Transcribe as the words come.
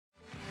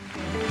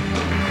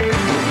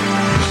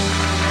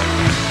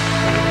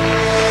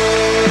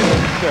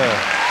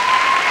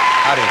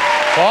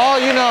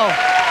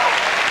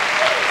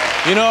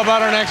You know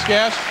about our next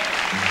guest?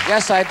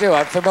 Yes, I do.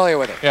 I'm familiar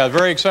with it. Yeah,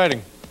 very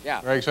exciting. Yeah.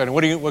 Very exciting.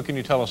 What can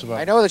you tell us about?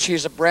 I know that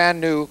she's a brand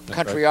new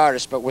country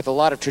artist, but with a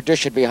lot of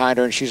tradition behind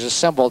her, and she's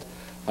assembled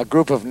a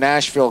group of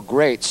Nashville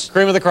greats.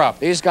 Cream of the crop.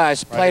 These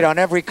guys played on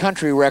every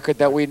country record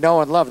that we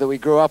know and love, that we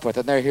grew up with,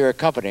 and they're here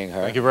accompanying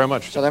her. Thank you very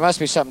much. So there must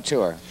be something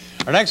to her.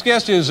 Our next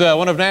guest is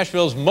one of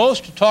Nashville's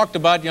most talked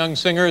about young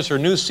singers. Her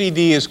new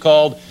CD is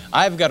called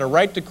I've Got a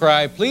Right to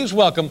Cry. Please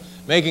welcome,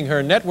 making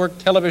her network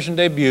television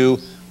debut,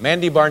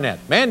 Mandy Barnett.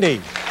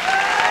 Mandy.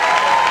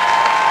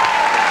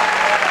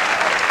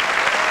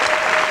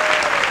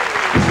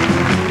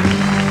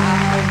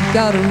 I've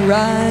got a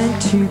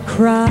right to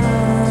cry.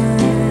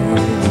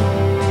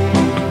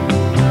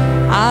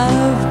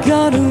 I've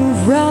got a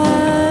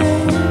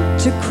right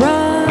to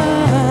cry.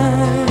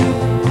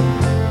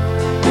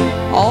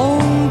 All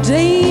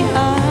day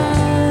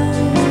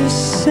I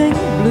sing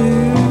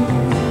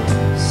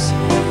blues.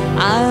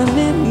 I'm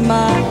in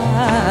my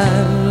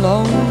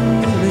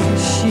lonely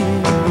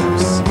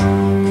shoes.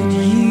 Could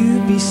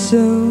you be so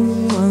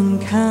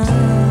unkind?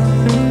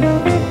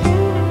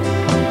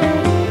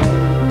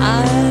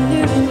 I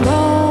nearly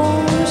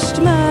lost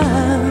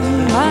my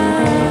mind.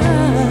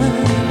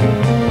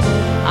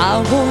 I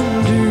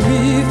wonder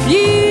if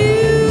you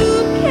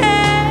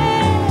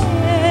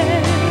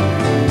care.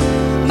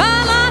 My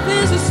life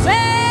is a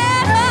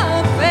sad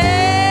affair.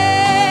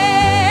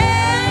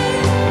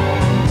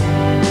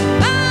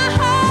 My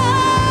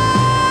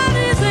heart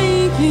is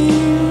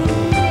aching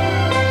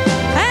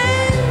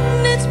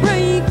and it's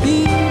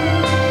breaking.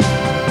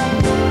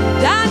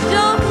 I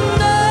don't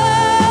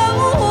know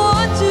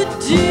what to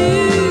do.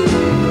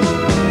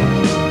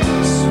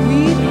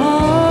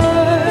 Sweetheart,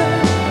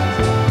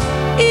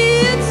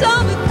 it's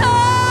all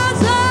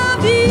because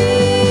of you.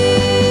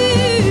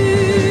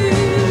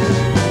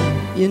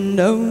 You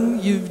know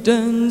you've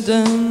done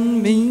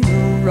me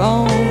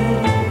wrong.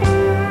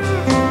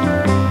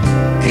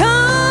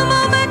 Come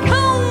on back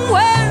home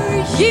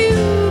where you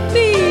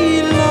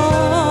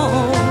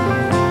belong.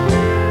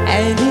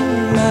 And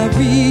in my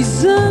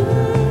reason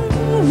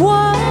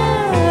why,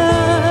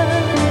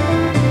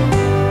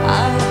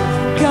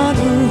 I've got a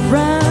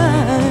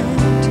right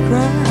to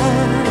cry.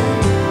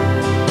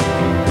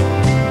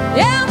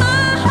 Yeah,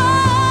 my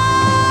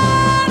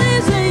heart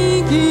is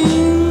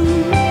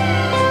aching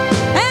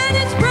and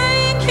it's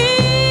breaking,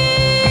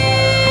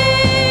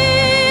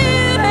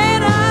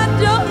 and I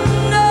don't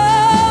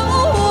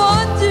know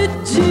what to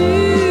do.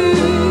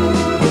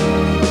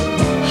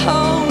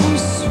 Oh,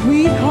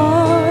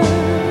 sweetheart,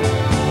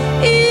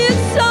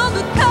 it's all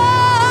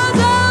because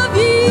of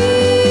you.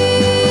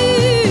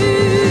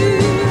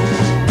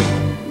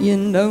 You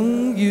know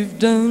you've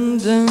done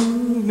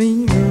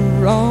me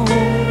wrong.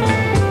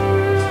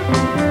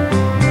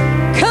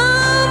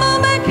 Come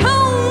on back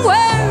home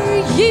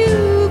where you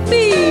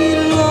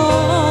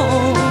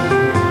belong.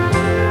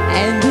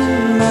 And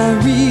in my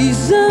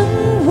reason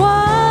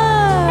why,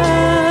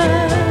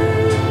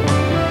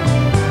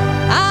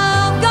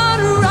 I've got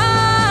a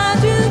right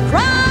to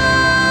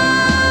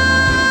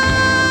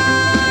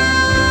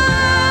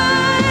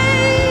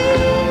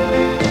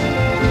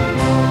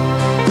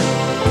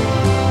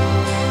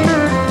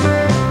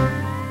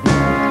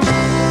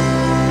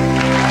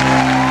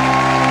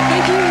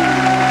Thank you.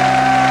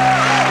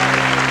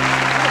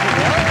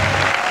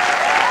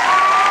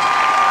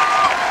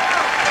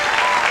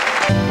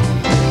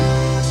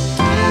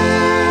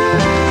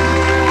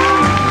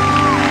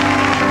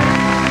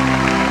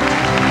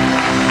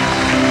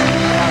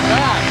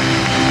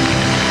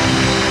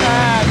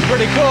 That's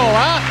pretty cool,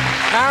 huh?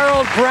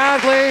 Harold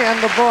Bradley and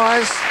the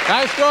boys.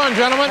 Nice going,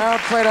 gentlemen.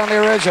 Harold played on the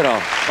original.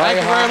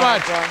 Thank you very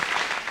much.